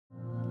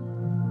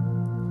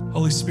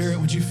Holy Spirit,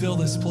 would you fill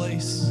this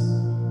place?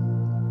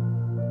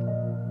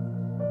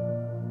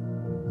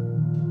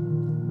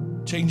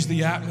 Change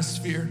the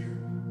atmosphere.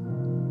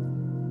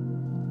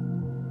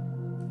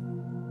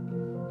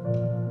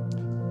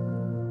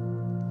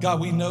 God,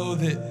 we know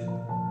that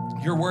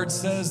your word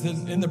says that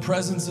in the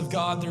presence of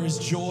God there is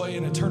joy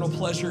and eternal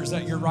pleasures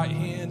at your right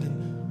hand.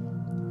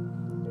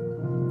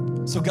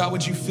 And so God,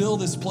 would you fill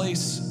this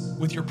place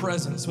with your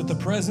presence, with the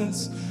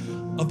presence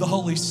of the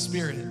Holy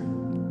Spirit?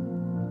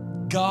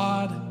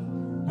 God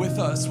with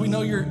us. We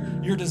know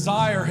your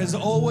desire has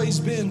always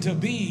been to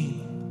be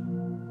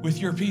with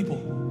your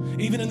people.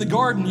 Even in the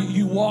garden,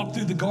 you walked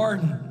through the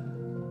garden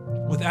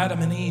with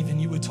Adam and Eve, and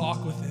you would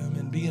talk with them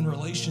and be in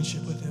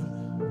relationship with them.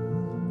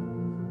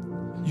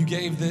 You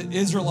gave the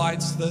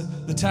Israelites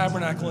the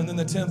tabernacle and then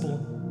the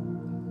temple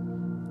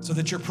so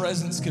that your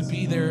presence could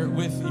be there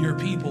with your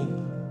people.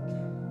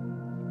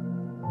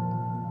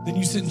 Then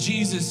you sent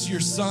Jesus, your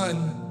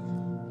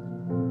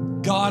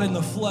son, God in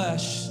the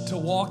flesh, to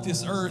walk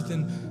this earth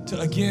and to,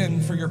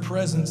 again, for your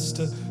presence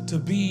to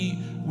be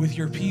with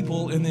your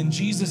people. And then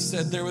Jesus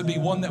said there would be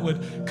one that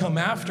would come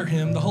after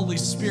him, the Holy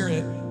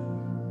Spirit,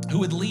 who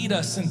would lead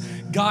us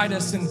and guide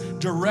us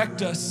and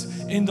direct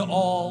us into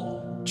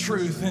all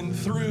truth. And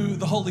through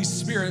the Holy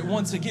Spirit,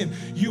 once again,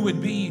 you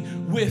would be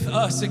with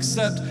us,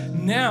 except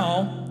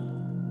now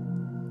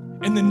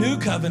in the new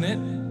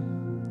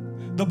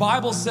covenant, the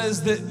Bible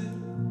says that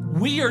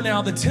we are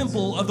now the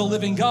temple of the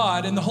living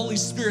God, and the Holy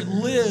Spirit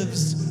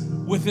lives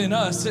within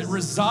us. It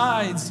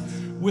resides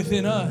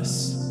within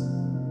us.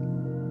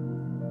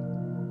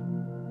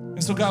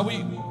 And so, God,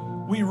 we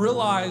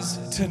realize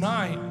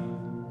tonight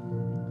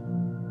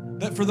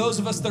that for those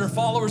of us that are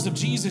followers of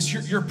Jesus,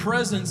 your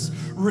presence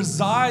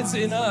resides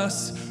in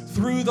us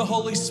through the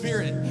Holy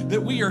Spirit,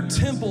 that we are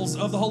temples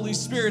of the Holy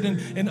Spirit,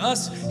 and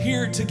us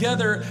here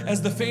together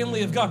as the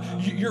family of God,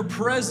 your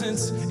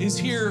presence is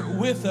here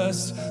with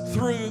us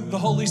through the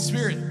Holy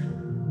Spirit.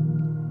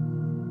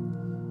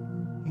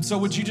 And so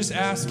would you just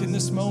ask in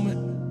this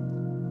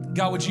moment,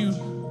 God, would you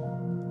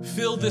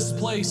fill this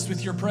place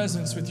with your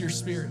presence, with your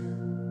Spirit?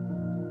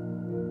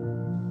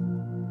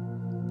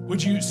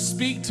 Would you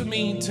speak to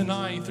me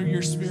tonight through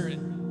your Spirit?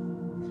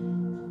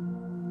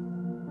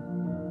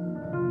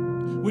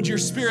 Would your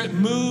Spirit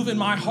move in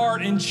my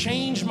heart and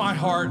change my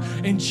heart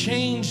and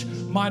change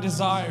my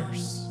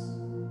desires?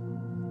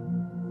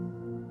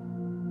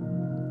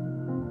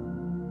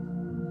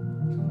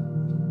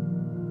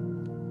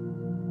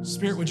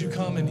 Spirit, would you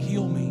come and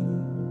heal me?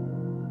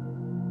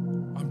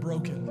 I'm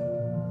broken.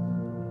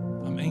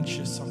 I'm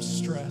anxious. I'm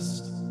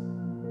stressed.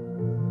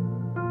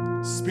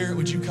 Spirit,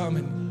 would you come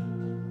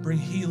and bring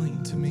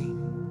healing to me?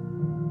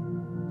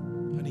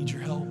 I need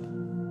your help.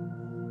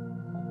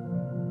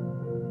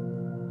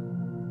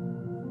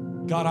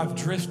 God, I've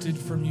drifted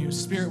from you.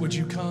 Spirit, would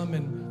you come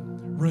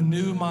and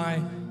renew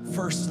my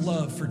first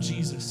love for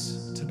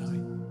Jesus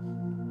tonight?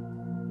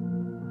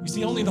 You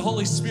see, only the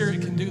Holy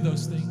Spirit can do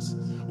those things.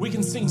 We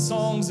can sing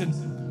songs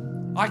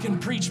and I can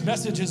preach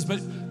messages,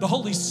 but the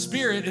Holy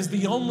Spirit is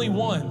the only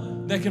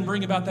one that can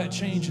bring about that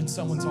change in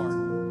someone's heart.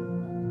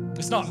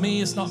 It's not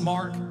me, it's not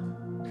Mark.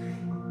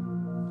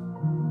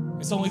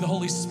 It's only the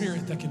Holy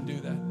Spirit that can do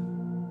that.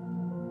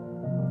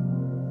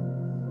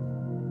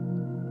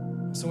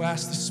 So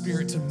ask the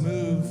Spirit to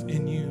move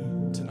in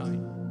you tonight.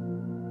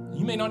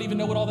 You may not even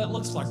know what all that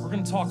looks like. We're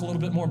going to talk a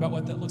little bit more about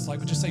what that looks like,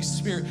 but just say,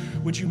 Spirit,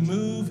 would you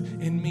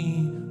move in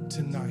me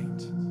tonight?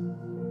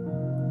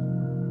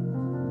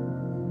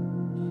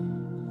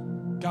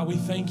 God, we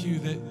thank you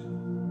that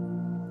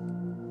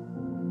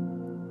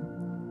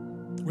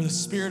where the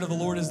Spirit of the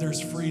Lord is,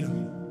 there's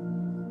freedom.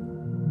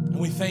 And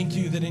we thank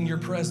you that in your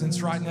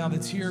presence right now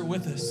that's here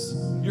with us,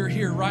 you're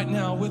here right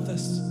now with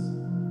us,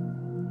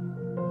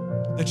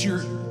 that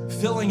you're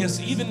filling us,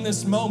 even in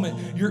this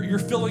moment, you're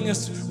filling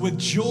us with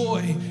joy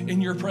in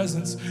your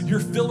presence.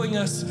 You're filling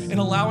us and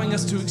allowing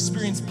us to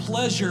experience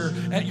pleasure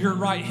at your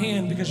right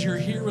hand because you're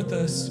here with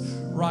us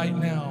right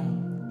now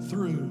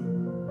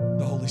through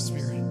the Holy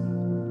Spirit.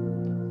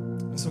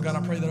 And so God,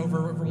 I pray that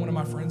over every one of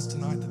my friends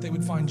tonight, that they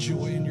would find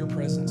joy in your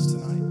presence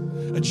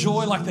tonight. A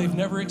joy like they've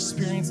never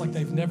experienced, like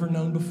they've never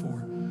known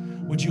before.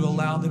 Would you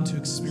allow them to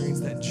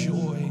experience that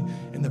joy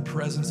in the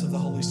presence of the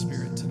Holy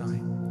Spirit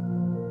tonight?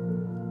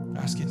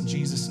 Ask it in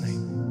Jesus'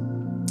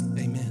 name.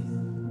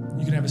 Amen.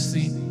 You can have a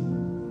seat.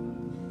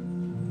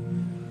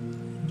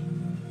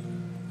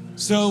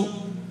 So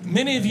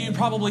many of you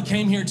probably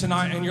came here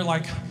tonight and you're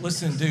like,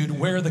 listen, dude,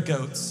 where are the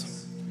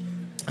goats?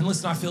 And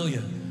listen, I feel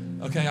you.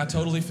 Okay, I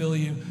totally feel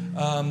you.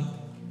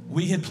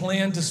 We had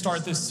planned to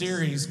start this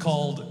series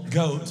called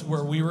GOAT,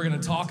 where we were going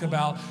to talk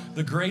about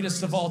the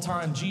greatest of all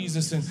time,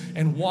 Jesus,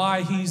 and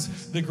why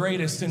he's the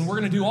greatest. And we're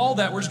going to do all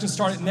that. We're just going to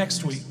start it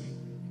next week.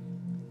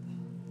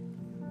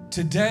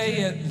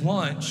 Today at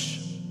lunch,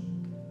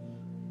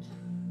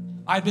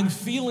 I've been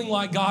feeling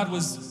like God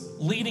was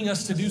leading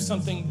us to do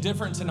something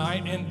different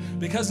tonight. And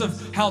because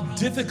of how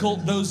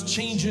difficult those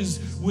changes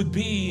would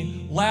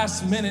be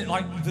last minute,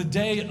 like the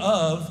day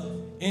of,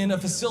 in a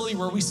facility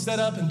where we set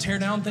up and tear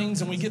down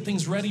things and we get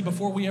things ready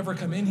before we ever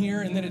come in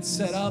here, and then it's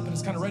set up and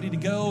it's kind of ready to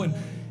go, and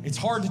it's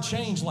hard to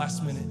change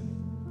last minute.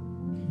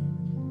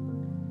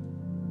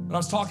 But I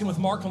was talking with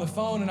Mark on the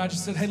phone, and I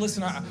just said, hey,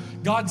 listen,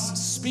 God's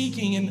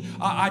speaking, and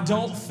I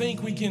don't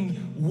think we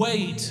can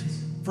wait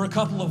for a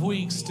couple of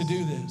weeks to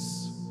do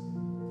this.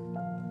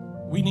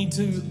 We need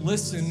to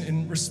listen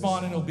and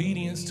respond in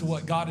obedience to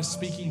what God is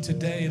speaking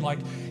today, like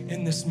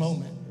in this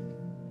moment.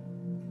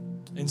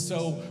 And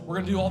so we're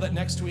gonna do all that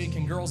next week,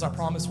 and girls, I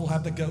promise we'll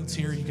have the goats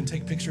here. You can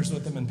take pictures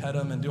with them and pet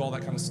them and do all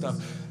that kind of stuff.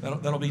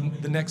 That'll be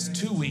the next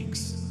 2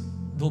 weeks.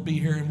 They'll be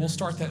here, and we'll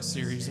start that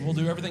series, and we'll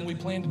do everything we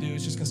plan to do.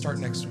 It's just gonna start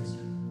next week.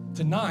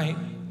 Tonight,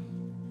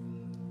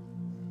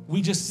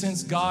 we just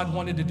sensed God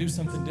wanted to do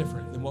something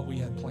different than what we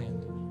had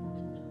planned.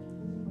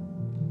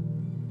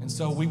 And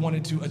so we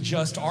wanted to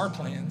adjust our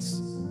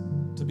plans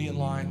to be in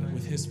line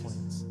with his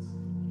plans.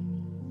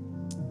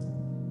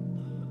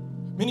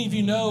 Many of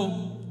you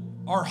know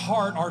our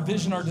heart, our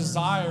vision, our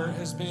desire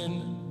has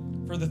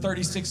been for the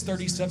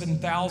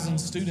 37,000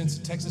 students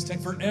at Texas Tech,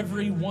 for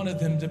every one of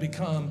them to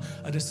become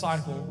a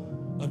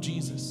disciple of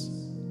Jesus.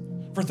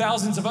 For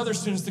thousands of other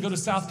students to go to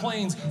South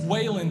Plains,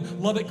 Wayland,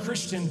 Lubbock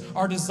Christian,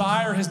 our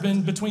desire has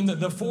been between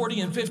the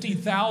 40 and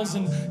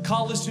 50,000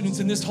 college students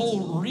in this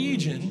whole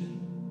region.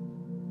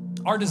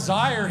 Our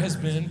desire has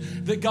been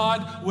that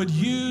God would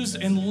use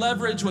and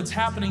leverage what's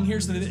happening here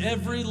so that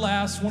every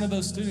last one of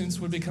those students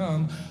would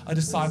become a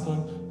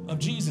disciple of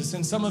Jesus.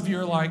 And some of you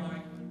are like,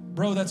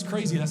 bro, that's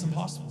crazy, that's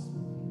impossible.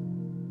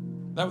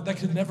 That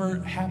could never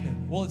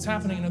happen. Well, it's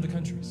happening in other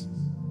countries.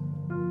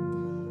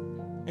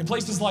 In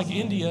places like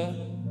India,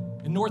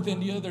 in North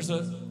India, there's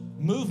a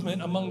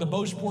movement among the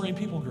Bhojpuri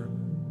people group.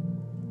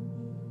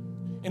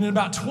 And in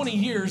about 20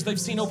 years, they've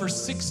seen over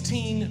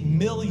 16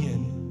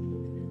 million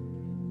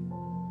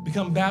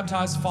become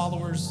baptized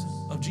followers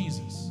of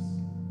Jesus.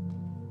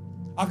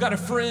 I've got a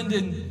friend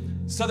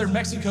in southern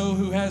Mexico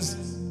who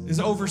is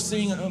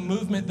overseeing a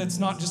movement that's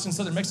not just in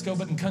southern Mexico,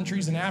 but in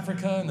countries in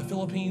Africa and the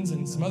Philippines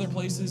and some other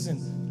places.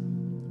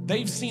 And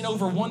they've seen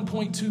over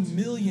 1.2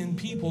 million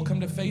people come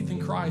to faith in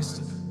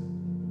Christ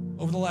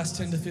over the last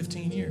 10 to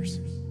 15 years.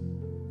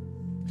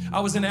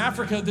 I was in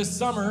Africa this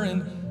summer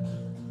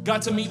and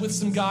got to meet with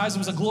some guys. It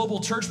was a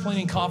global church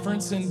planting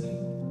conference, and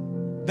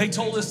they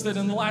told us that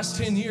in the last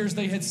 10 years,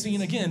 they had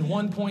seen, again,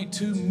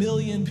 1.2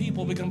 million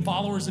people become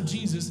followers of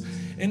Jesus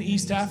in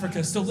East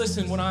Africa. So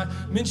listen, when I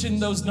mention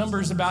those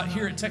numbers about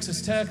here at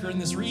Texas Tech or in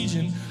this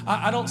region,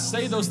 I don't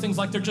say those things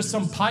like they're just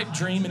some pipe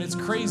dream and it's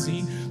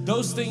crazy.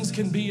 Those things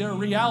can be a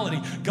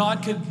reality.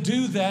 God could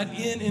do that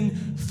in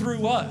and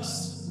through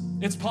us.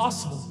 It's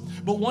possible.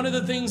 But one of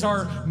the things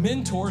our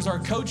mentors, our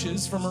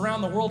coaches from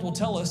around the world will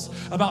tell us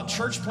about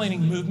church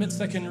planting movements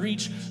that can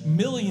reach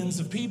millions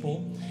of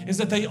people is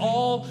that they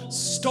all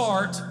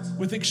start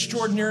with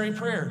extraordinary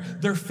prayer.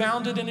 They're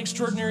founded in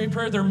extraordinary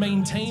prayer. They're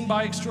maintained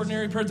by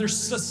extraordinary prayer. They're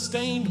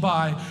sustained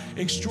by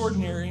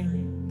extraordinary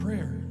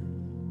prayer.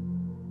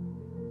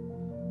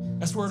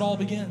 That's where it all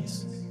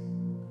begins.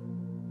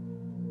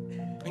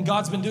 And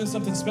God's been doing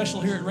something special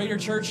here at Raider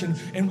Church,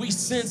 and we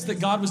sensed that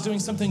God was doing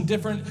something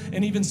different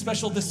and even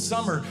special this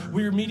summer.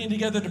 We were meeting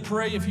together to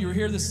pray. If you were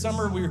here this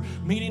summer, we were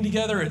meeting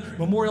together at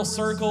Memorial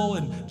Circle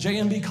and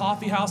JMB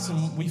Coffee House,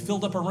 and we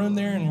filled up a room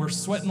there, and we're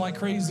sweating like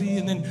crazy.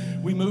 And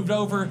then we moved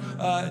over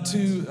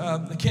to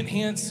the Kent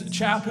Hance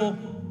Chapel,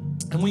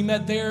 and we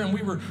met there, and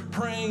we were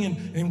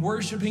praying and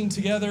worshiping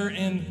together.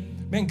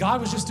 And man, God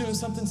was just doing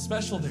something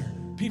special there.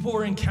 People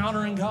were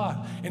encountering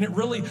God, and it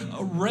really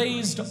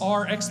raised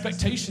our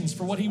expectations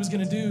for what he was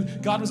going to do,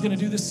 God was going to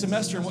do this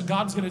semester, and what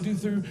God was going to do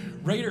through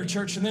Raider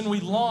Church. And then we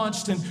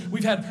launched, and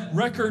we've had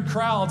record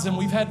crowds, and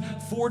we've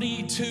had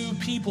 42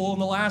 people in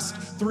the last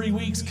 3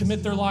 weeks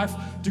commit their life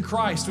to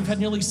Christ. We've had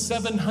nearly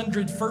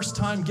 700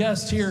 first-time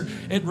guests here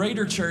at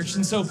Raider Church.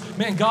 And so,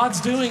 man,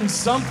 God's doing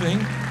something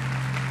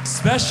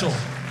special.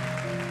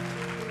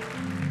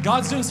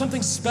 God's doing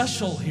something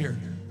special here.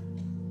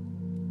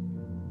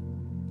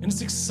 And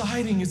it's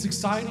exciting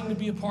to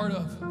be a part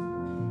of.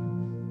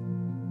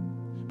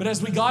 But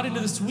as we got into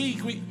this week,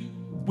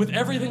 with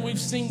everything we've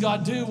seen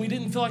God do, we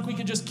didn't feel like we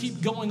could just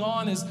keep going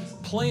on as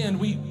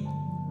planned. We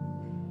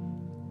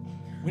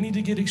need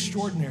to get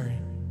extraordinary.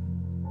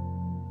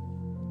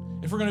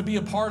 If we're going to be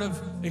a part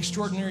of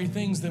extraordinary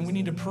things, then we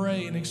need to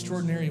pray in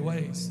extraordinary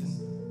ways. And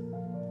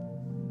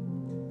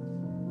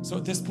so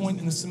at this point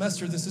in the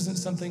semester, this isn't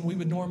something we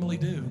would normally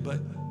do, but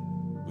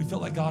we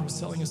felt like God was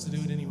telling us to do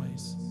it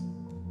anyways.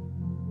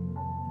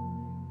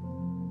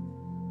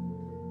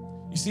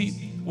 You see,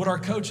 what our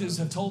coaches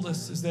have told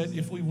us is that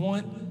if we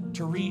want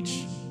to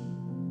reach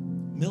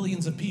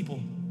millions of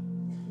people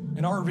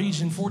in our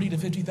region, 40 to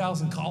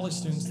 50,000 college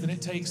students, then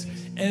it takes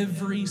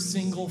every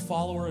single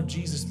follower of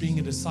Jesus being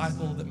a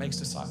disciple that makes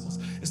disciples.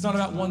 It's not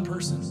about one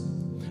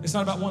person. It's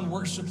not about one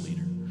worship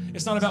leader.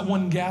 It's not about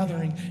one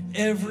gathering.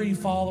 Every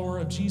follower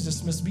of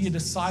Jesus must be a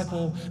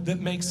disciple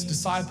that makes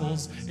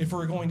disciples if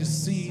we're going to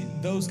see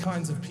those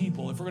kinds of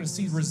people, if we're going to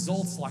see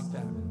results like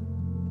that.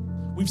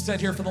 We've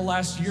said here for the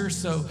last year or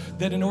so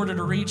that in order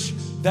to reach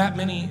that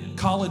many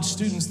college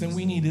students, then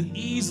we needed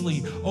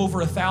easily over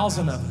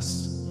 1,000 of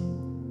us.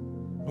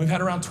 We've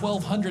had around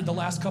 1,200 the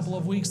last couple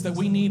of weeks, that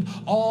we need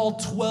all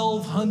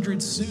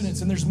 1,200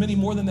 students. And there's many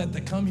more than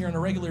that come here on a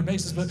regular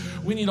basis, but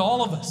we need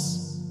all of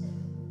us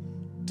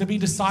to be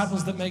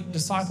disciples that make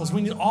disciples.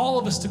 We need all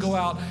of us to go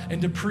out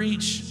and to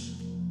preach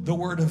the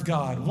word of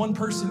God. One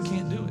person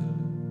can't do it.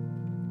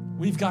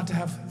 We've got to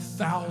have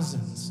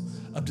thousands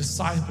of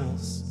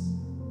disciples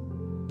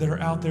that are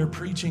out there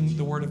preaching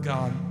the word of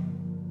God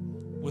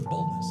with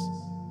boldness.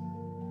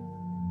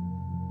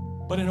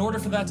 But in order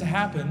for that to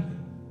happen,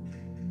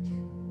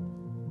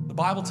 the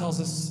Bible tells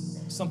us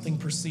something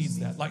precedes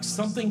that. Like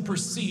something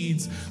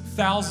precedes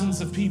thousands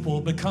of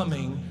people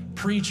becoming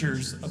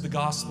preachers of the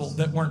gospel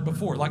that weren't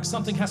before. Like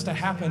something has to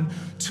happen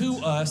to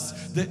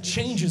us that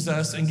changes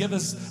us and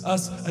gives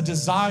us a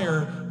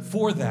desire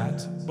for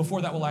that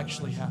before that will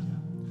actually happen.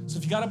 So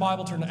if you got a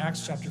Bible, turn to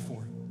Acts chapter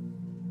 4.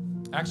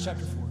 Acts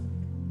chapter 4.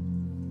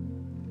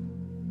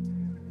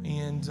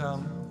 And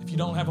if you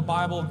don't have a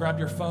Bible, grab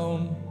your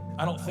phone.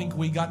 I don't think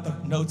we got the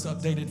notes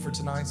updated for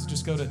tonight, so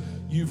just go to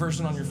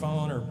YouVersion on your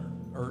phone or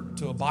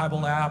to a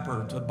Bible app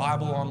or to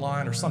Bible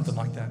Online or something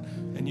like that,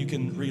 and you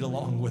can read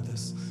along with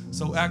us.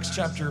 So Acts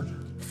chapter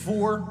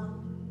 4,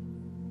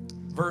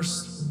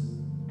 verse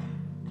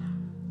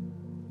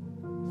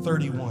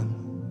 31.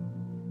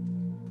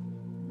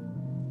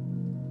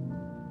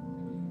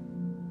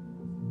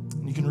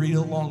 You can read it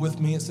along with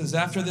me. It says,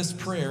 after this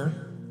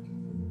prayer,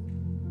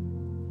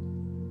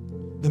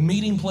 the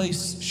meeting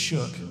place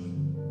shook,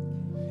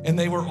 and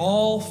they were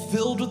all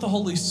filled with the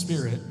Holy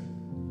Spirit,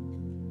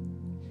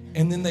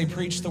 and then they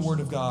preached the word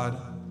of God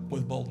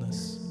with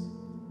boldness.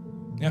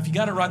 Now, if you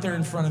got it right there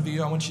in front of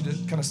you, I want you to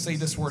kind of say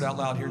this word out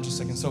loud here in just a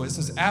second. So it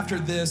says, after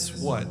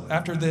this, what?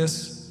 After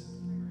this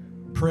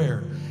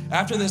prayer.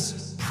 After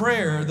this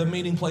prayer, the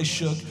meeting place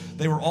shook.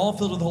 They were all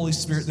filled with the Holy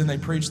Spirit. Then they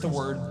preached the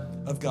word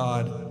of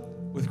God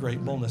with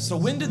great boldness. So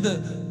when did the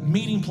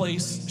meeting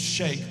place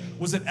shake?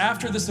 Was it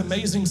after this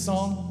amazing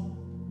song?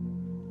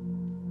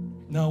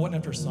 No, it wasn't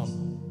after a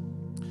song.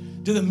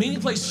 Did the meeting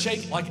place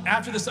shake like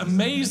after this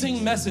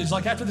amazing message,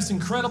 like after this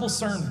incredible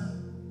sermon?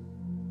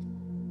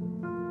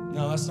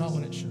 No, that's not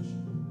when it shook.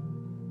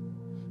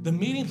 The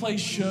meeting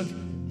place shook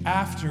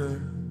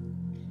after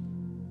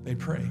they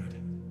prayed.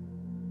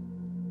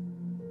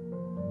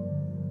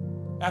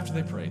 After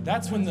they prayed.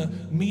 That's when the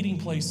meeting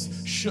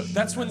place shook.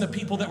 That's when the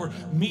people that were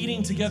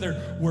meeting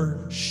together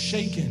were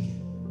shaken.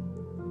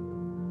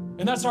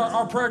 And that's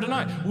our prayer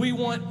tonight. We're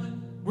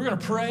gonna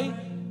pray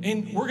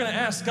and we're gonna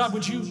ask, God,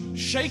 would you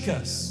shake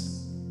us?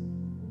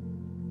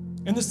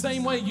 In the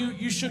same way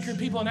you shook your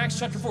people in Acts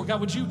chapter 4, God,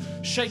 would you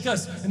shake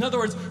us? In other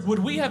words, would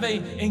we have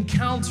an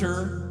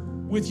encounter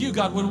with you,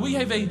 God? Would we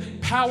have a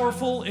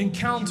powerful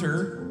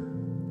encounter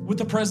with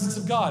the presence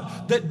of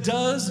God that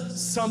does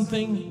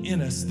something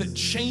in us, that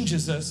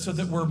changes us so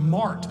that we're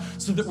marked,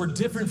 so that we're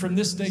different from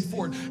this day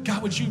forward?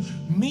 God, would you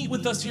meet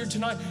with us here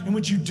tonight, and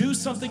would you do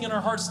something in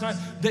our hearts tonight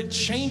that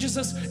changes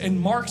us and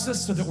marks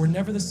us so that we're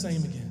never the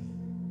same again?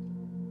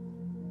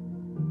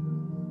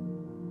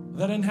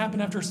 That didn't happen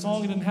after a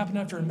song. It didn't happen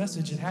after a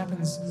message. It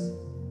happens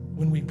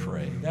when we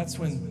pray. That's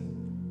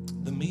when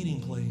the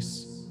meeting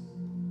place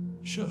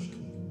shook.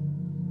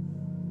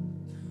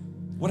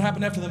 What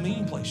happened after the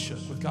meeting place shook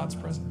with God's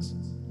presence?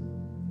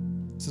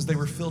 It says they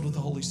were filled with the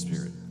Holy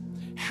Spirit.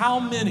 How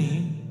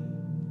many,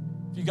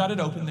 if you got it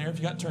open there, if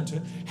you got turned to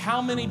it,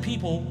 how many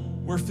people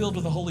were filled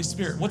with the Holy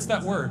Spirit? What's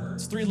that word?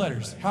 It's 3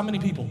 letters. How many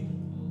people?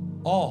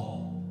 All.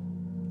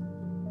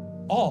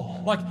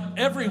 All. Like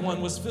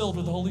everyone was filled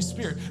with the Holy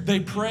Spirit. They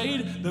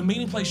prayed, the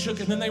meeting place shook,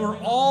 and then they were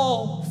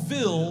all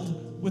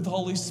filled with the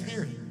Holy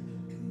Spirit.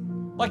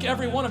 Like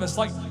every one of us,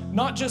 like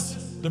not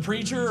just the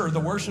preacher or the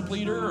worship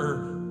leader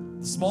or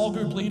the small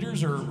group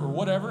leaders or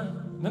whatever.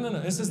 No.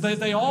 It says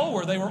they all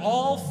were. They were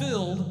all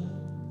filled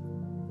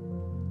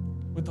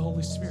with the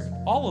Holy Spirit.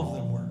 All of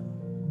them were.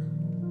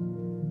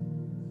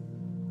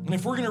 And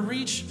if we're going to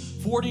reach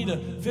 40 to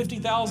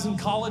 50,000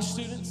 college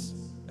students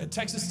at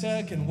Texas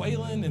Tech and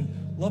Wayland and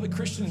Lubbock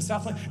Christian and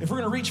Southland, if we're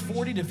going to reach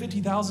 40 to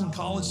 50,000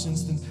 college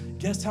students, then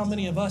guess how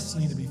many of us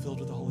need to be filled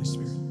with the Holy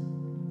Spirit?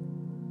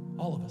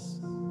 All of us.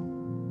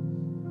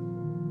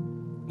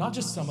 Not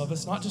just some of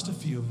us, not just a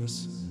few of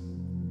us,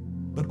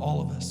 but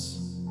all of us.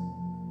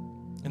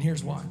 And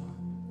here's why.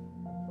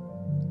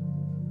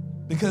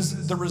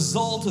 Because the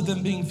result of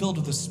them being filled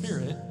with the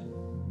Spirit,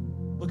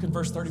 look in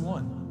verse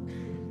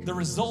 31. The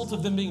result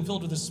of them being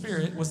filled with the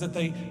Spirit was that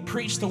they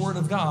preached the word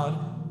of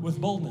God with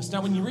boldness.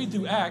 Now, when you read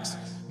through Acts,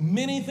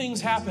 many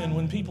things happen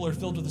when people are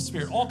filled with the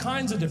Spirit, all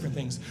kinds of different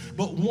things.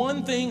 But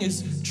one thing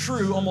is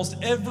true almost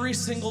every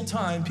single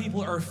time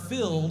people are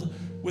filled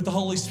with the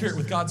Holy Spirit,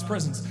 with God's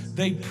presence.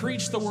 They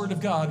preach the word of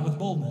God with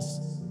boldness.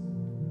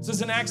 It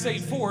says in Acts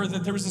 8:4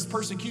 that there was this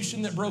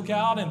persecution that broke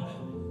out and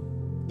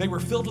they were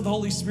filled with the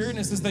Holy Spirit. And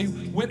it says they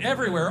went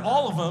everywhere,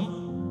 all of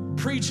them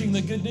preaching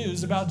the good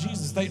news about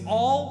Jesus. They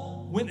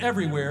all went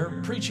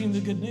everywhere preaching the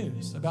good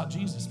news about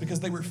Jesus because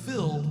they were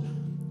filled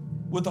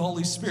with the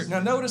Holy Spirit. Now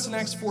notice in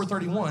Acts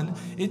 4:31,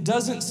 it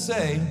doesn't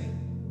say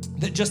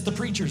that just the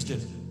preachers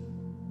did it,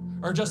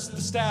 or just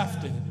the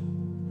staff did it,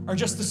 or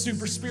just the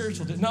super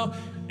spiritual did it. No,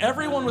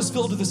 everyone was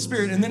filled with the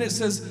Spirit, and then it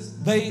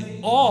says they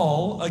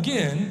all,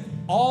 again,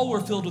 all were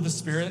filled with the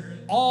Spirit,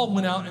 all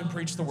went out and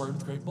preached the word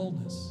with great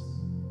boldness.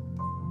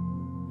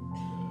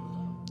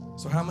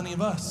 So how many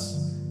of us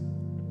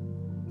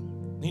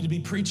need to be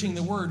preaching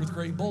the word with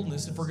great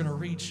boldness if we're going to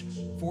reach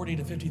 40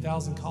 to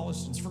 50,000 college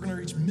students, if we're going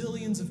to reach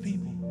millions of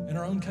people in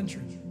our own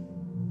country,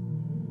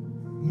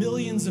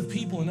 millions of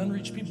people in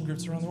unreached people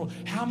groups around the world?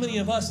 How many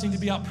of us need to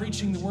be out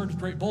preaching the word with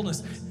great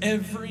boldness?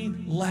 Every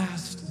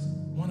last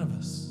one of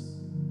us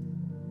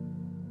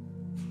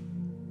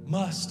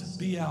must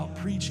be out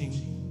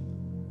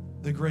preaching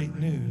the great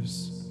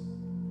news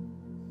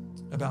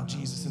about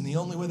Jesus. And the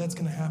only way that's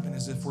going to happen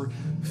is if we're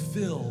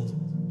filled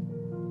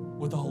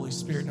with the Holy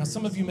Spirit. Now,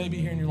 some of you may be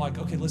here and you're like,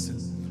 okay, listen,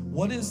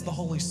 what is the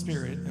Holy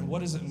Spirit and what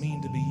does it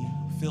mean to be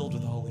filled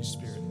with the Holy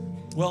Spirit?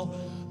 Well,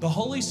 the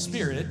Holy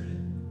Spirit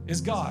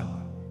is God.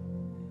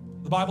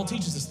 The Bible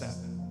teaches us that.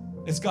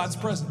 It's God's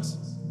presence.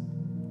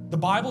 The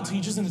Bible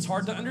teaches, and it's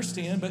hard to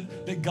understand,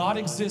 but that God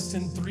exists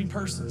in three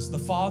persons: the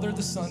Father,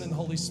 the Son, and the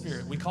Holy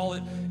Spirit. We call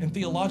it, in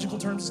theological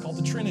terms, it's called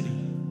the Trinity.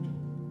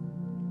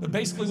 But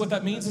basically what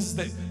that means is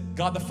that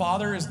God the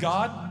Father is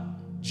God,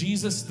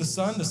 Jesus the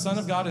Son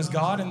of God is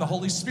God, and the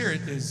Holy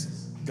Spirit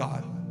is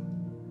God.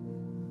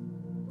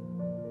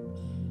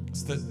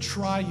 It's the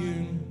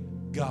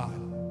triune God.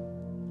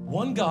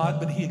 One God,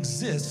 but he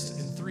exists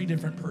in three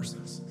different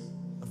persons: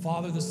 the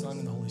Father, the Son,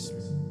 and the Holy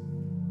Spirit.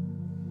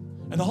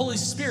 And the Holy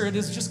Spirit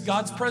is just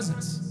God's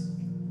presence.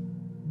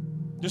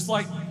 Just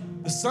like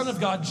the Son of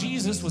God,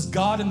 Jesus, was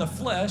God in the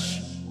flesh,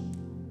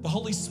 the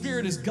Holy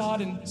Spirit is God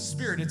in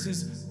spirit. It's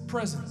his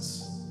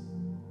presence.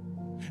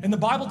 And the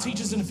Bible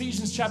teaches in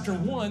Ephesians chapter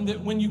 1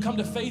 that when you come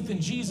to faith in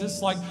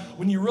Jesus, like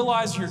when you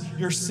realize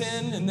your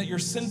sin and that you're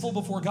sinful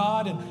before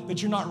God and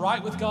that you're not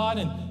right with God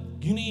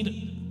and you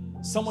need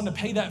someone to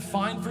pay that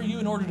fine for you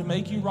in order to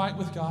make you right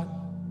with God,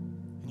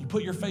 and you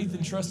put your faith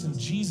and trust in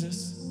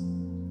Jesus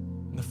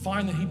and the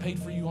fine that he paid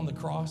for you on the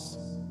cross,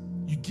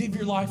 you give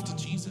your life to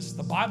Jesus.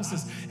 The Bible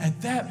says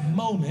at that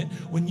moment,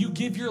 when you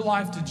give your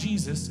life to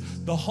Jesus,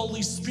 the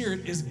Holy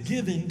Spirit is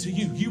given to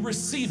you. You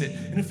receive it.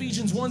 And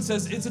Ephesians 1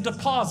 says it's a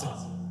deposit.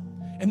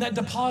 And that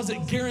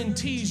deposit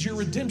guarantees your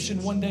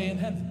redemption one day in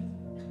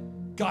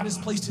heaven. God has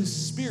placed his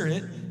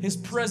Spirit, his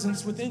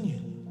presence within you.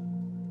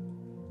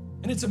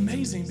 And it's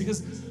amazing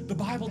because the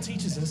Bible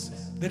teaches us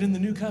that in the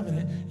new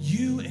covenant,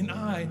 you and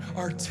I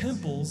are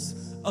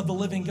temples of the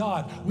living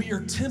God. We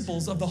are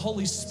temples of the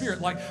Holy Spirit.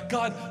 Like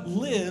God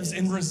lives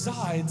and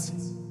resides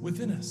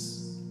within us.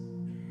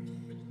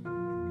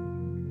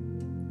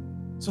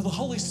 So the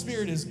Holy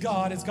Spirit is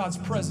God. It's God's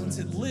presence.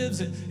 It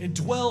lives, it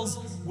dwells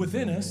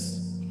within us.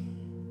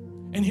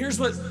 And here's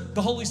what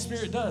the Holy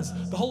Spirit does.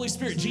 The Holy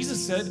Spirit,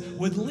 Jesus said,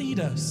 would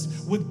lead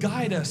us, would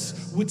guide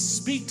us, would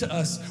speak to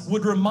us,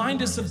 would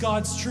remind us of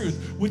God's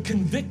truth, would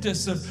convict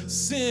us of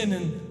sin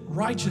and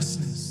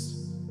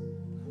righteousness.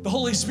 The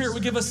Holy Spirit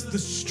would give us the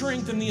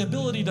strength and the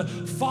ability to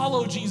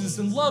follow Jesus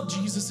and love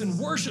Jesus and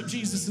worship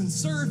Jesus and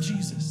serve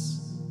Jesus.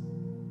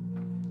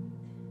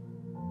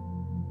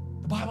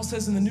 The Bible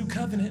says in the new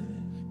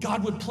covenant,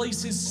 God would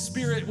place his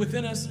Spirit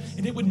within us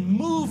and it would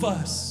move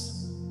us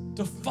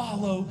to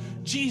follow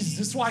Jesus.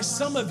 That's why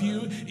some of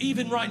you,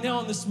 even right now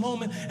in this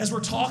moment, as we're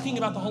talking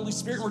about the Holy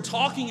Spirit, we're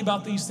talking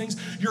about these things,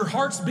 your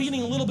heart's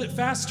beating a little bit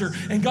faster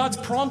and God's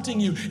prompting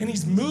you and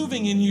he's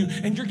moving in you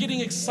and you're getting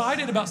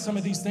excited about some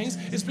of these things.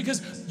 It's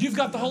because you've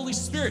got the Holy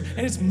Spirit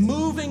and it's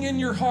moving in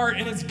your heart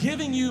and it's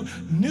giving you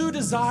new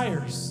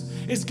desires.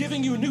 It's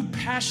giving you new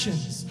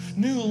passions,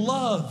 new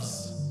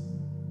loves.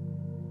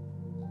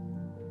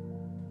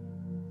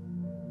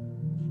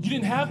 You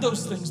didn't have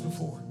those things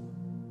before.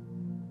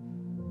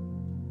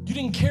 You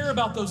didn't care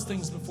about those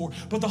things before,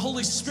 but the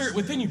Holy Spirit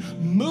within you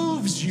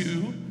moves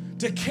you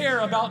to care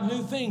about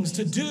new things,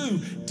 to do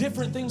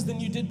different things than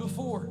you did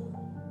before.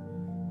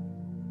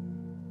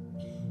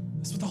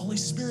 That's what the Holy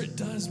Spirit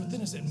does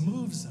within us. It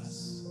moves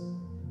us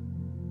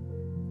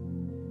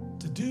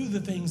to do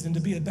the things and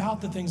to be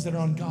about the things that are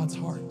on God's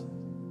heart.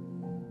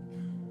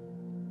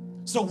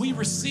 So we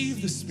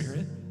receive the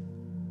Spirit,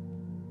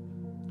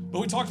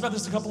 but we talked about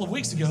this a couple of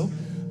weeks ago.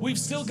 We've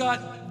still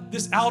got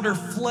this outer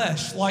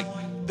flesh,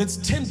 that's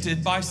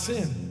tempted by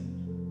sin.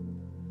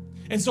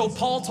 And so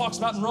Paul talks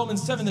about in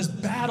Romans 7 this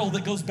battle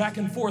that goes back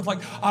and forth. Like,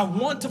 I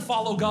want to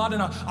follow God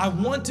and I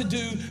want to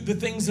do the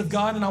things of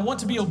God and I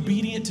want to be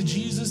obedient to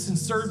Jesus and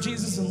serve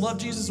Jesus and love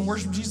Jesus and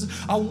worship Jesus.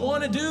 I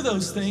want to do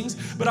those things,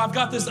 but I've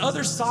got this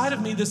other side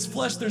of me, this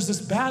flesh. There's this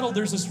battle,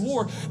 there's this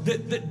war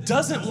that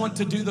doesn't want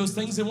to do those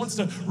things. It wants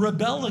to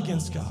rebel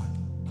against God.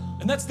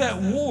 And that's that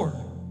war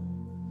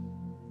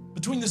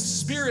between the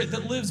Spirit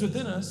that lives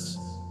within us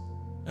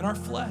and our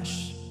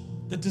flesh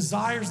that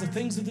desires the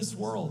things of this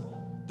world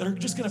that are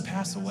just gonna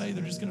pass away,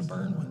 they're just gonna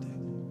burn one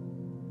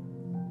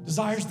day.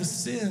 Desires the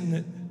sin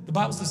that the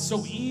Bible says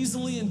so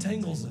easily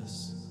entangles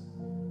us.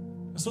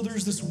 And so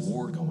there's this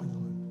war going on.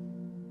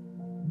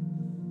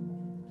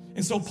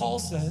 And so Paul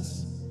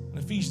says in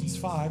Ephesians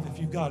 5, if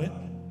you've got it,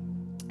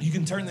 you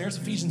can turn there. It's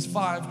Ephesians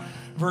 5,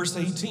 verse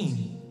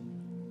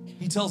 18.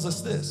 He tells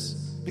us this,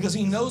 because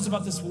he knows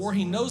about this war.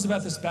 He knows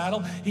about this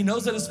battle. He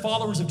knows that as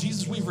followers of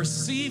Jesus, we've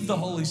received the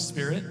Holy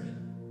Spirit.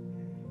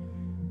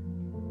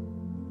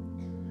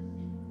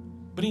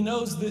 But he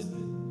knows that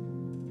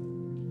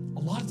a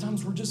lot of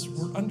times we're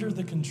under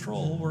the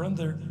control, we're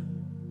under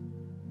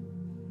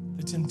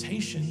the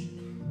temptation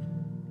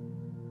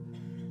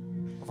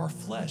of our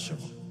flesh, of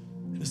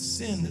the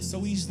sin that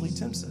so easily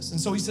tempts us. And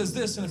so he says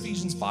this in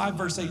Ephesians 5,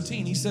 verse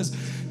 18. He says,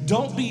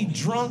 don't be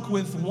drunk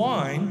with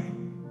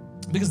wine,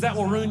 because that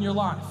will ruin your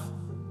life.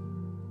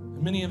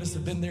 And many of us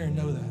have been there and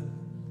know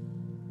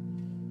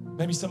that.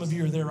 Maybe some of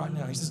you are there right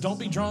now. He says, don't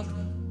be drunk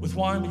with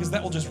wine, because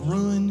that will just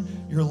ruin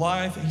your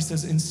life. And he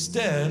says,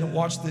 instead,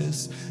 watch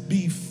this,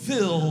 be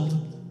filled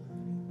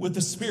with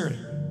the Spirit.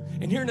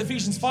 And here in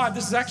Ephesians 5,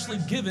 this is actually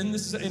given,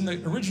 this is in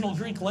the original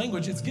Greek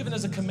language, it's given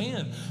as a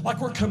command. Like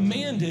we're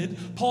commanded,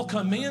 Paul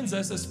commands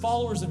us as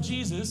followers of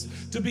Jesus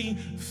to be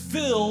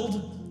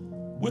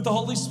filled with the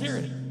Holy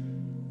Spirit.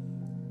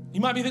 You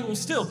might be thinking,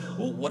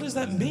 well, what does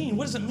that mean?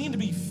 What does it mean to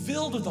be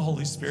filled with the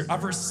Holy Spirit?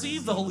 I've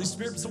received the Holy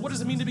Spirit, so what does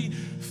it mean to be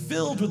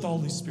filled with the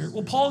Holy Spirit?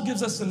 Well, Paul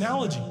gives us an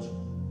analogy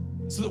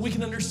so that we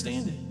can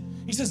understand it.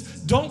 He says,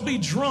 don't be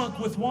drunk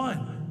with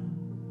wine.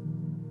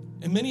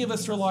 And many of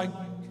us are like,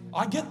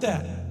 I get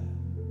that.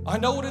 I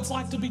know what it's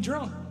like to be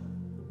drunk.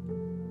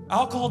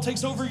 Alcohol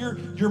takes over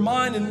your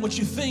mind and what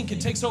you think.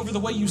 It takes over the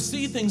way you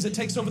see things. It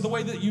takes over the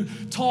way that you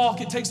talk.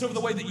 It takes over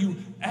the way that you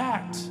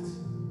act.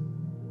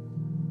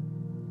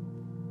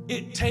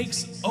 It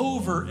takes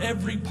over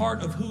every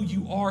part of who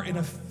you are and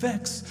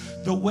affects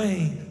the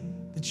way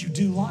that you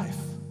do life.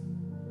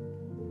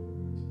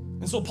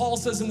 And so Paul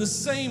says in the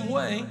same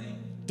way,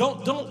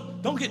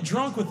 don't get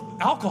drunk with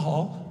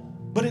alcohol,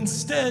 but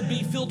instead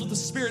be filled with the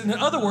Spirit. And in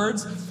other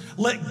words,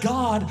 let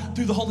God,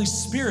 through the Holy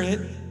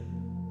Spirit,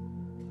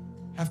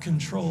 have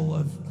control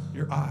of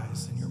your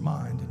eyes and your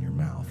mind and your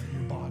mouth and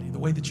your body, the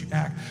way that you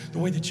act, the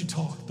way that you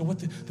talk,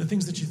 the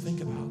things that you think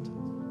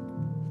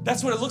about.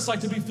 That's what it looks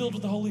like to be filled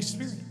with the Holy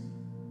Spirit.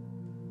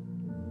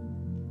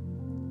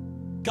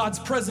 God's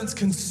presence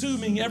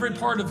consuming every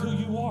part of who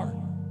you are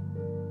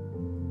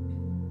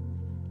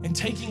and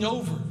taking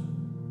over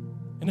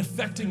and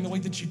affecting the way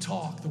that you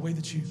talk, the way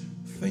that you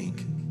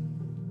think,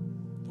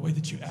 the way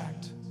that you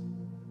act.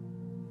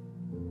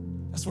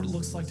 That's what it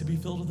looks like to be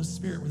filled with the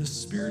Spirit, where the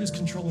Spirit is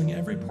controlling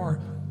every part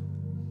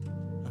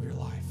of your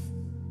life.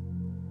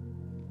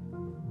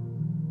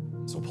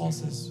 So Paul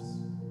says,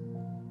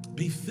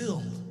 be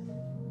filled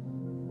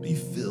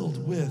with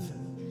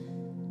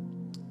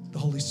the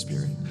Holy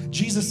Spirit.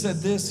 Jesus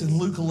said this in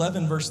Luke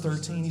 11, verse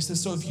 13. He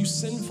says, so if you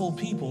sinful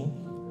people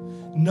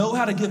know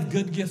how to give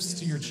good gifts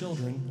to your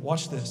children,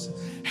 watch this,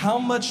 how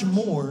much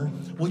more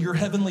will your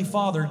heavenly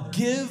Father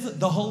give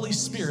the Holy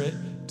Spirit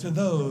to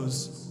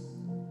those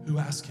who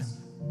ask him?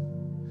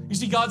 You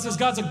see, God says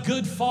God's a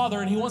good father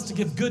and he wants to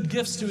give good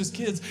gifts to his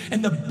kids.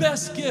 And the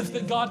best gift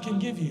that God can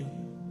give you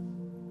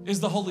is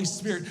the Holy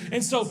Spirit.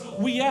 And so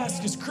we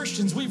ask as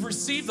Christians, we've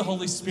received the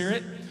Holy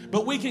Spirit,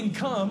 but we can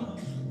come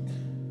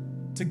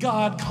to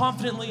God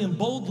confidently and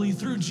boldly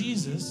through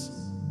Jesus.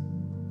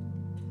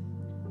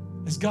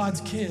 As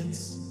God's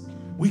kids,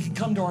 we can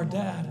come to our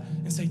dad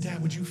and say,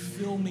 Dad, would you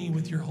fill me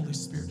with your Holy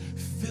Spirit?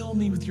 Fill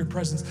me with your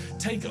presence.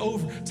 Take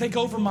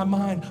over my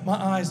mind, my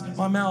eyes,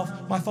 my mouth,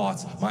 my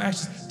thoughts, my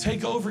actions.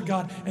 Take over,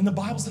 God. And the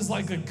Bible says,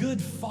 like a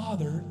good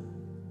father,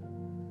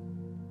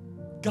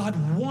 God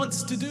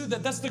wants to do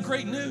that. That's the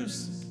great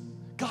news.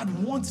 God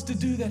wants to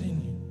do that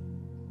in you.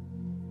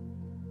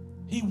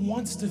 He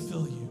wants to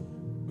fill you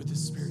with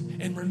his Spirit.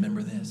 And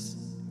remember this.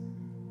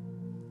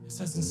 It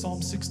says in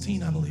Psalm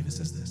 16, I believe it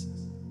says this,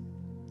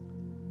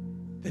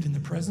 that in the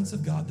presence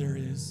of God there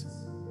is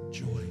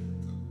joy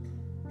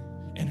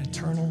and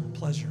eternal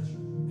pleasure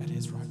at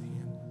his right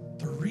hand.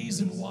 The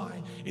reason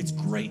why it's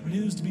great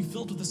news to be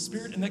filled with the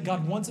Spirit and that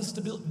God wants us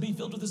to be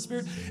filled with the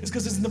Spirit is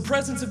because in the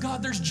presence of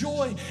God there's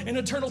joy and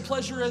eternal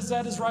pleasure as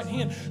at his right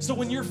hand. So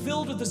when you're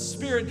filled with the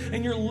Spirit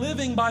and you're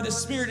living by the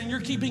Spirit and you're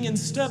keeping in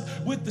step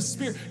with the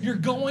Spirit, you're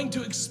going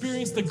to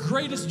experience the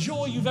greatest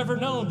joy you've ever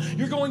known.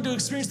 You're going to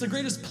experience the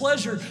greatest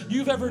pleasure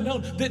you've ever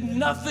known that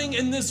nothing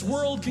in this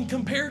world can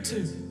compare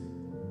to.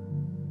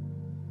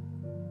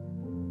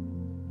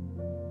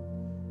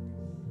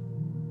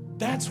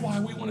 That's why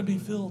we want to be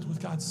filled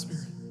with God's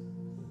Spirit.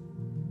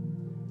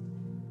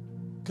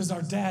 Because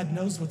our dad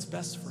knows what's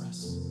best for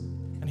us,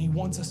 and he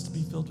wants us to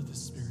be filled with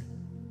his Spirit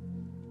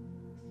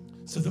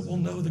so that we'll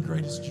know the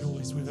greatest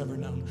joys we've ever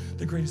known,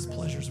 the greatest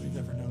pleasures we've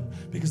ever known,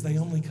 because they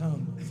only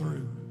come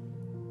through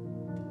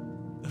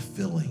the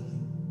filling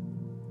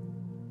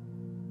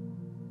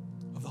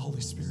of the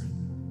Holy Spirit.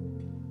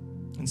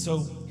 And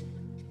so,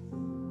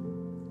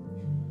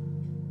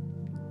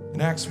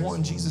 in Acts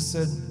 1, Jesus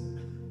said,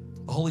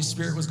 the Holy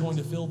Spirit was going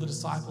to fill the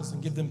disciples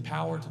and give them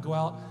power to go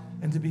out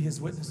and to be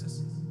his witnesses.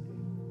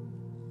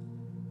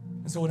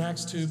 And so in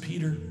Acts 2,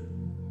 Peter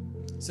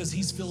says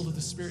he's filled with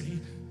the Spirit.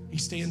 He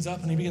stands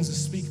up and he begins to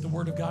speak the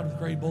word of God with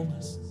great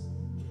boldness.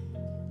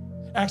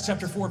 Acts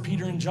chapter 4,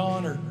 Peter and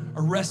John are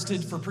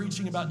arrested for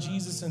preaching about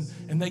Jesus,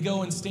 and they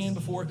go and stand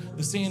before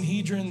the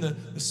Sanhedrin, the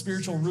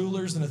spiritual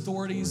rulers and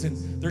authorities,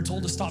 and they're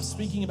told to stop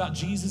speaking about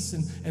Jesus.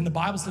 And the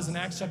Bible says in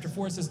Acts chapter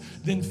 4, it says,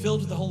 then filled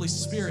with the Holy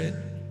Spirit,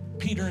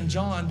 Peter and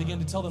John began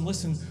to tell them,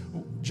 listen,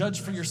 judge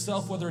for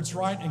yourself whether it's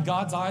right in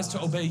God's eyes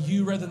to obey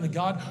you rather than the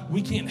God.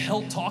 We can't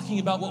help talking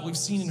about what we've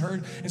seen and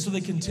heard. And so they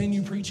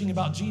continue preaching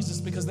about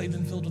Jesus because they've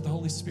been filled with the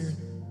Holy Spirit.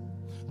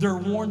 They're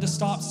warned to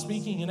stop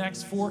speaking in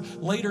Acts 4.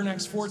 Later in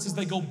Acts 4, it says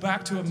they go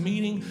back to a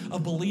meeting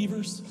of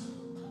believers.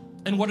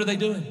 And what are they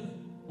doing?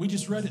 We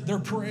just read it. They're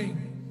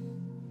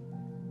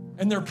praying.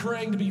 And they're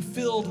praying to be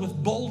filled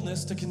with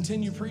boldness to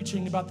continue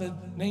preaching about the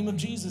name of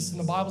Jesus. And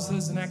the Bible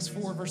says in Acts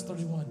 4, verse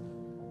 31,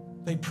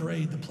 they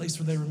prayed. The place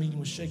where they were meeting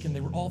was shaken.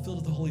 They were all filled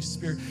with the Holy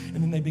Spirit.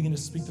 And then they began to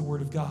speak the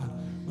word of God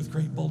with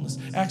great boldness.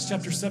 Acts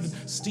chapter 7,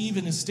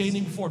 Stephen is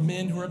standing before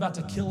men who are about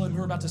to kill him,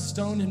 who are about to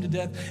stone him to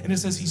death. And it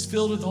says he's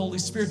filled with the Holy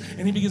Spirit,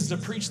 and he begins to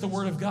preach the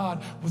word of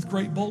God with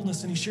great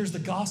boldness. And he shares the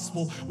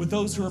gospel with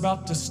those who are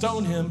about to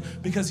stone him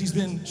because he's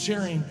been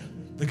sharing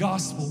the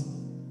gospel.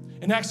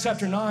 In Acts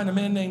chapter 9, a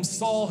man named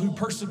Saul, who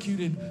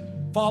persecuted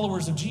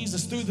followers of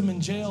Jesus, threw them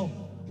in jail,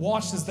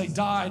 watched as they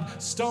died,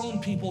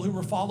 stoned people who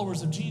were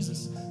followers of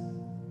Jesus.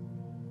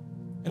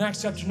 In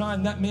Acts chapter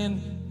 9, that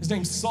man, his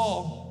name's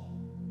Saul,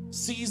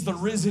 sees the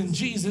risen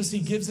Jesus. He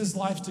gives his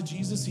life to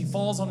Jesus. He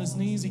falls on his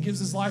knees. He gives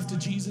his life to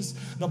Jesus.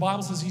 The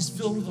Bible says he's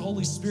filled with the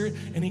Holy Spirit,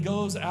 and he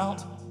goes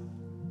out.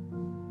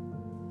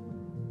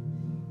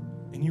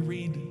 And you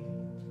read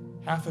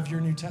half of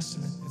your New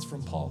Testament. It's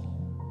from Paul.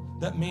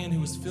 That man who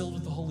was filled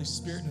with the Holy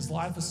Spirit, and his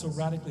life was so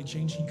radically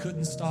changed, he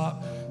couldn't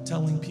stop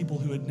telling people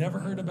who had never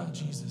heard about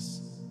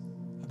Jesus.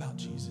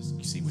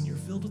 You see, when you're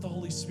filled with the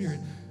Holy Spirit,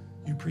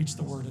 you preach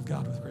the word of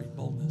God with great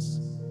boldness.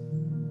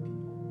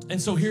 And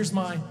so here's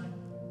my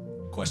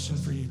question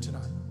for you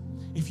tonight.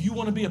 If you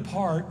want to be a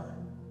part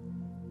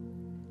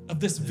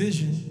of this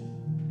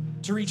vision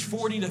to reach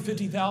 40 to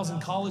 50,000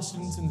 college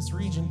students in this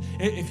region,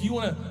 if you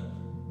want to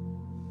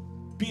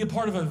be a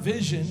part of a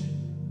vision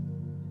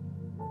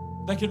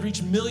that could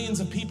reach millions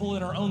of people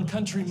in our own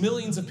country,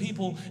 millions of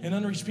people in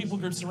unreached people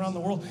groups around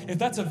the world, if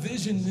that's a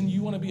vision then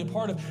you want to be a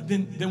part of,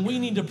 then we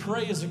need to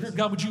pray as a group.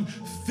 God, would you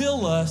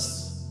fill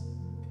us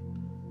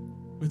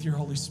with your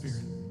Holy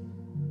Spirit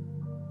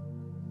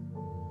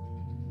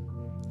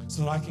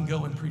so that I can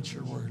go and preach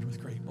your word with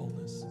great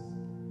boldness.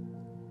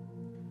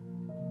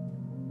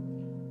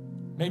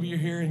 Maybe you're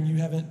here and you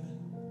haven't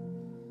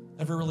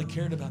ever really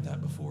cared about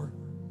that before.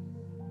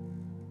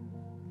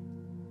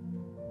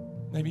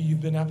 Maybe you've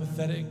been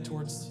apathetic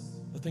towards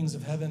the things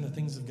of heaven, the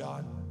things of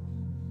God.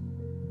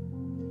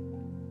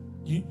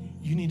 You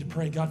need to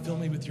pray, God, fill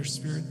me with your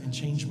Spirit and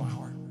change my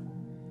heart.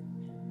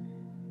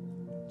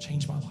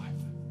 Change my life.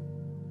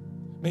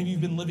 Maybe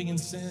you've been living in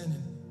sin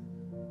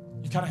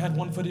and you kind of had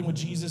one foot in with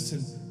Jesus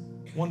and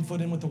one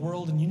foot in with the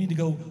world, and you need to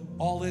go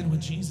all in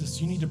with Jesus.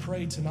 You need to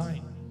pray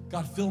tonight.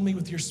 God, fill me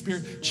with your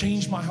Spirit,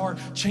 change my heart,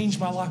 change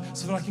my life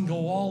so that I can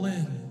go all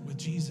in with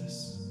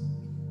Jesus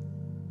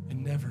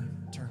and never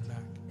turn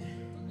back.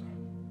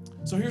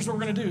 So here's what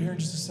we're gonna do here in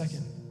just a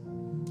second.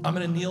 I'm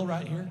gonna kneel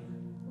right here,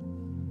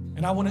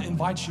 and I wanna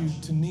invite you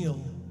to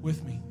kneel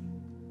with me.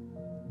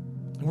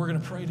 And we're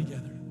gonna pray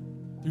together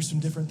through some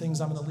different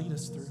things I'm gonna lead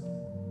us through.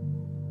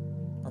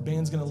 Our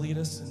band's gonna lead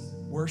us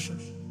in worship.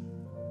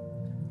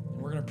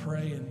 And we're gonna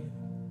pray and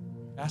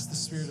ask the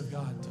Spirit of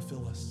God to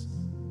fill us.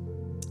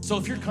 So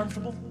if you're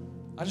comfortable,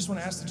 I just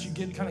wanna ask that you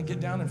get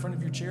down in front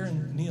of your chair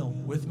and kneel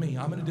with me.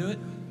 I'm gonna do it.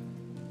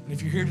 And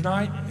if you're here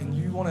tonight and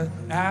you wanna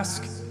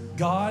ask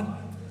God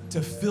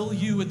to fill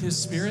you with His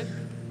Spirit,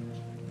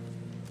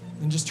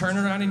 then just turn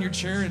around in your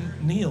chair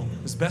and kneel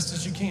as best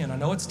as you can. I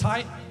know it's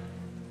tight,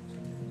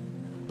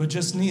 but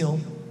just kneel.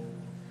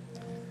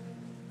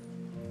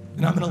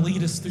 And I'm gonna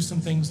lead us through some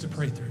things to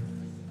pray through.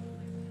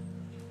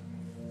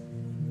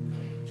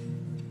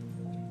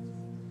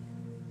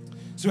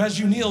 So as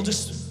you kneel,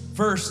 just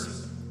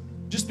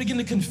begin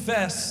to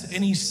confess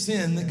any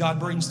sin that God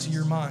brings to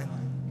your mind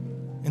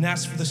and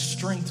ask for the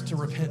strength to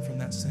repent from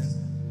that sin.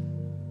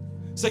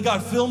 Say,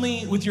 God, fill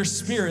me with your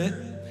Spirit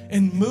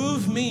and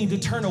move me to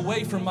turn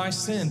away from my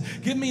sin.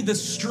 Give me the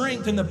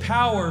strength and the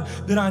power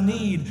that I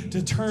need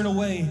to turn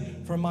away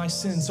from my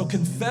sin. So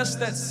confess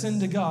that sin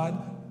to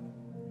God,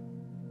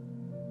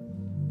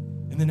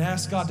 and then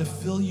ask God to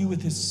fill you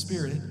with His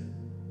Spirit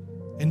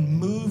and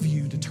move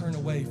you to turn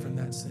away from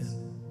that sin.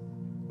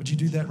 Would you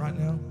do that right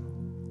now?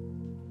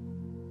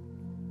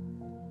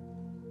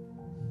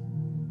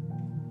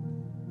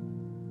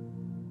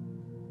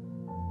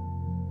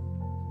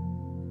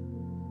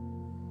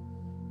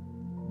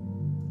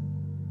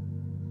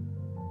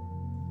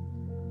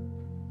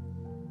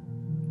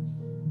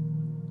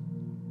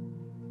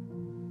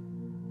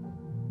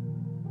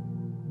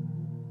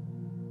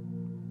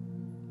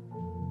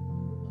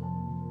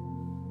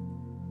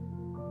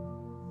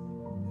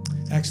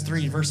 Acts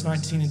 3, verse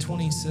 19 and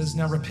 20 says,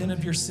 now repent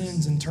of your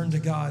sins and turn to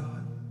God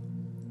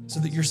so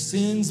that your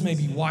sins may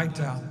be wiped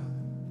out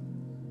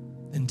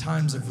and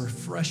times of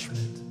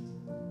refreshment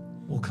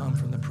will come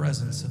from the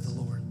presence of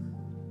the Lord.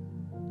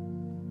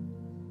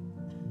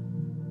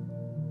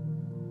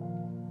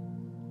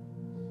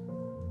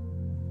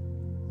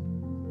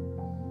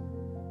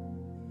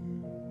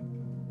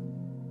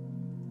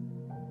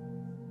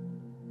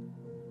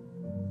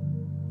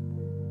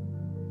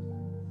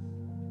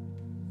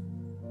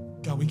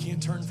 God, we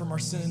can't turn from our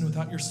sin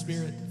without your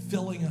Spirit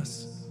filling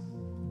us,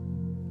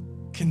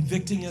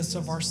 convicting us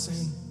of our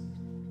sin,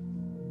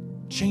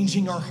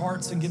 changing our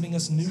hearts and giving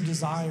us new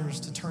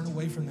desires to turn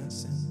away from that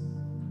sin.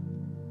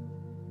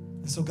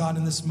 And so, God,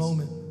 in this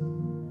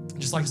moment,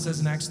 just like it says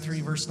in Acts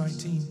 3, verse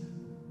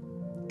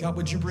 19, God,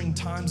 would you bring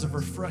times of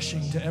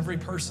refreshing to every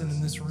person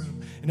in this room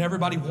and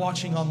everybody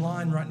watching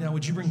online right now?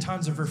 Would you bring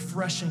times of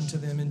refreshing to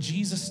them in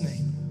Jesus'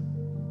 name?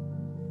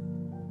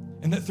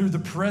 And that through the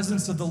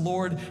presence of the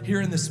Lord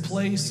here in this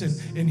place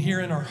and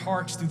here in our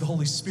hearts through the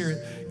Holy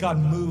Spirit, God,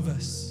 move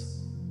us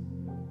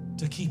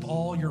to keep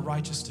all your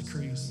righteous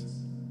decrees.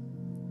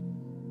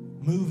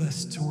 Move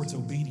us towards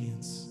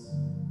obedience.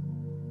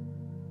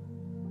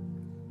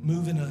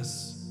 Move in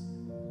us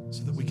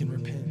so that we can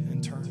repent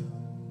and turn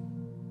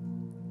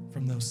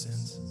from those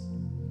sins.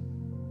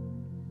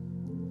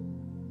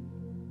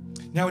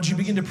 Now, would you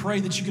begin to pray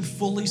that you could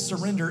fully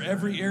surrender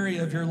every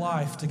area of your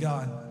life to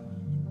God?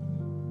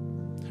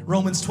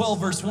 Romans 12,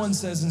 verse 1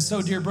 says, "And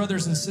so, dear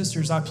brothers and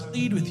sisters, I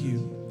plead with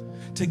you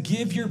to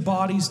give your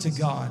bodies to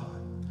God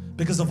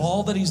because of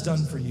all that he's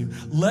done for you.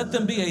 Let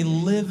them be a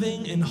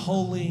living and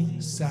holy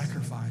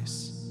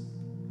sacrifice,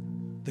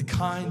 the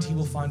kind he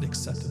will find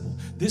acceptable.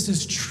 This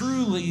is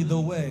truly the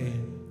way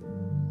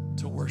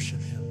to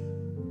worship him."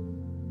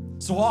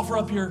 So offer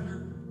up your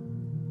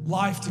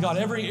life to God,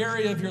 every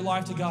area of your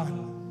life to God,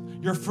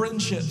 your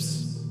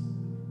friendships,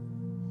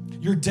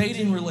 your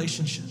dating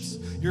relationships,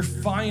 your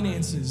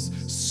finances,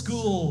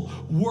 school,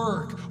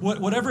 work,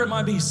 whatever it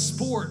might be,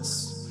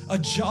 sports, a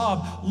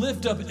job.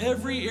 Lift up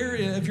every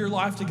area of your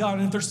life to God.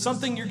 And if there's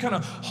something you're kind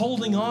of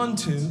holding on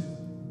to,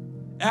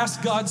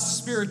 ask God's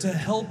Spirit to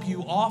help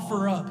you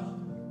offer up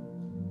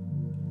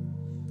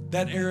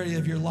that area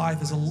of your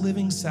life as a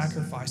living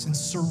sacrifice and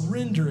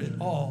surrender it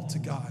all to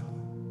God.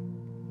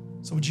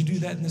 So would you do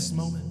that in this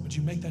moment? Would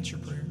you make that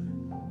your prayer?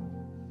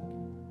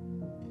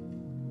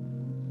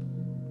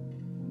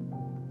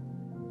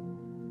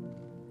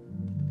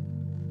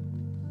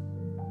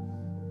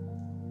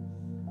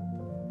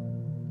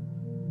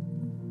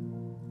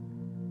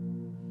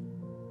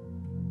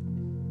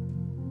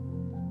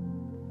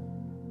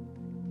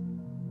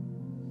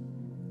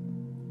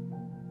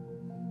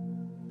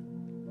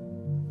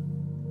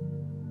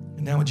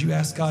 And now would you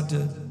ask God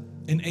to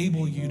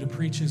enable you to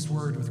preach his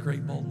word with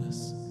great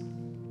boldness?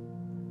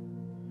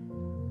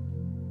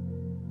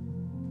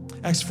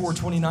 Acts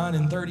 4:29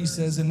 and 30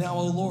 says, "And now,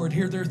 O Lord,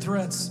 hear their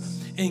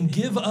threats and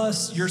give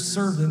us, your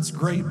servants,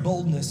 great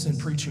boldness in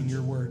preaching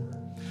your word.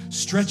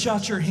 Stretch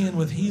out your hand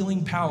with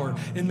healing power,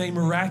 and may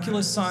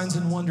miraculous signs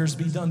and wonders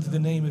be done through the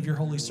name of your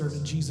holy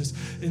servant Jesus."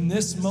 In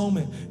this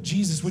moment,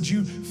 Jesus, would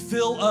you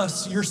fill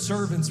us, your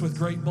servants, with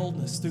great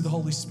boldness through the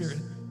Holy Spirit,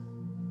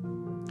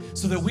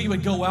 so that we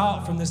would go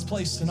out from this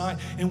place tonight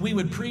and we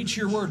would preach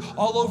your word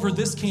all over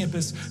this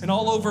campus and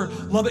all over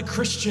Lubbock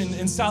Christian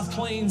and South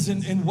Plains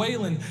and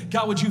Wayland.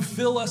 God, would you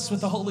fill us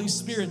with the Holy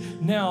Spirit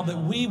now,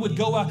 that we would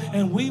go out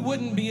and we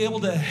wouldn't be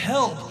able to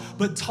help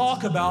but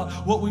talk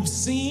about what we've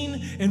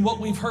seen and what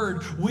we've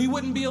heard. We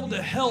wouldn't be able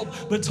to help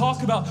but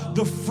talk about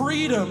the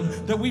freedom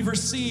that we've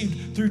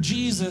received through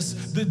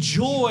Jesus, the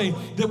joy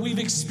that we've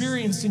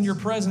experienced in your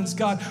presence.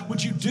 God,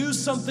 would you do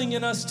something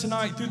in us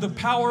tonight through the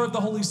power of the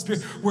Holy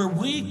Spirit where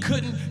we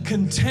couldn't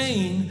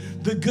contain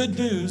the good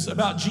news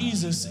about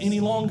Jesus any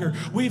longer.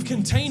 We've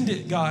contained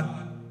it, God.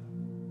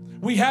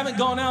 We haven't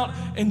gone out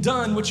and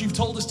done what you've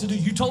told us to do.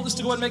 You told us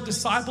to go and make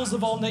disciples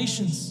of all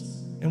nations,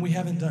 and we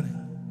haven't done it.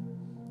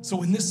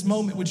 So in this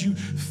moment, would you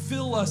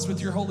fill us with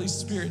your Holy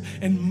Spirit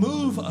and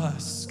move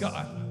us,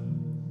 God,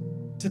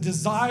 to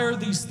desire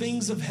these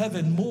things of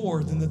heaven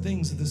more than the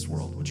things of this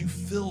world? Would you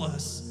fill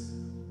us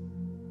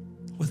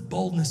with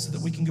boldness so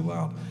that we can go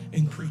out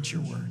and preach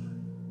your word?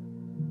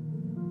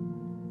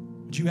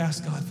 Would you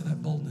ask God for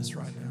that boldness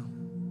right now?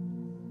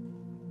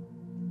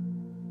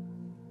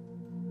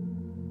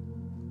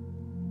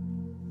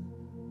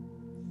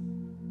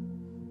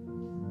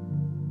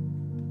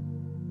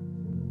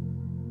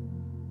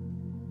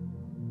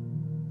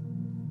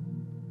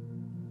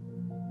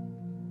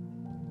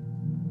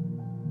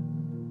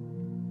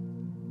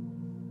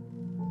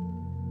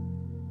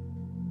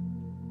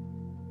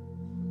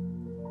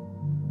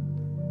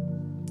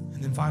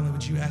 And then finally,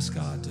 would you ask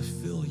God to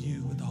fill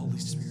you with the Holy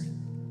Spirit?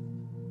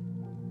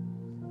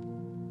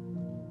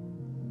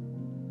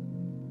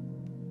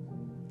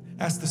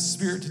 Ask the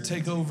Spirit to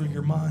take over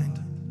your mind.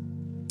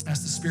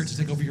 Ask the Spirit to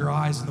take over your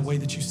eyes and the way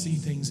that you see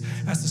things.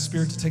 Ask the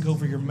Spirit to take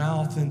over your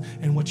mouth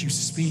and what you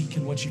speak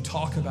and what you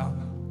talk about.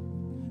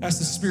 Ask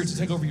the Spirit to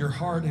take over your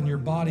heart and your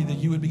body, that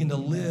you would begin to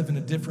live in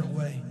a different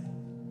way.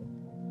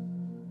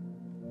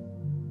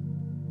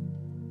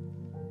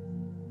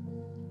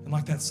 And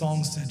like that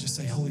song said, just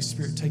say, "Holy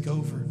Spirit, take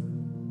over.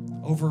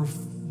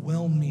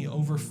 Overwhelm me,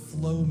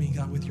 overflow me,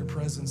 God, with your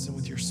presence and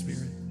with your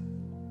Spirit."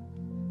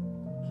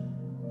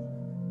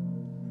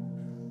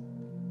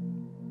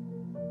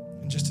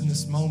 Just in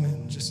this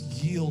moment, just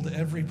yield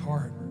every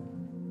part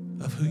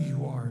of who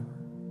you are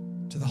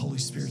to the Holy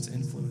Spirit's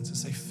influence and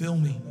say, fill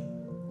me,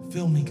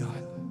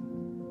 God,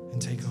 and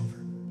take over.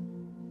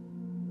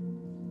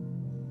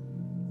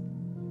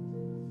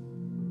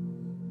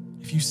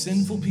 If you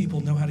sinful people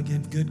know how to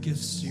give good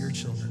gifts to your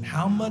children,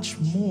 how much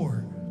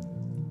more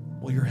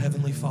will your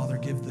heavenly Father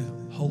give the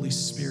Holy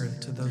Spirit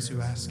to those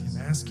who ask him?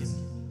 Ask him.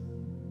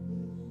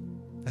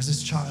 As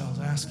his child,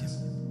 ask him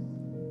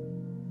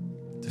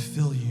to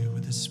fill you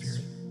with his Spirit.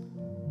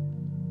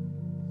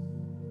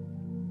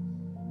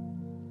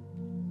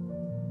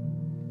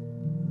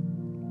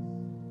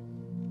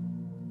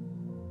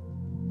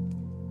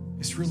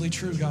 It's really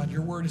true, God.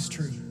 Your word is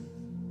true.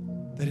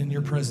 That in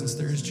your presence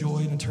there is joy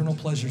and eternal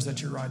pleasures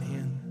at your right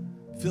hand.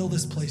 Fill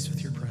this place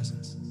with your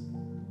presence.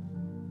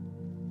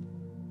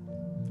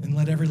 And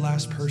let every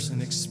last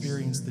person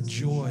experience the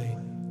joy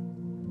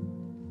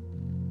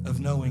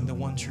of knowing the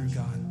one true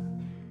God.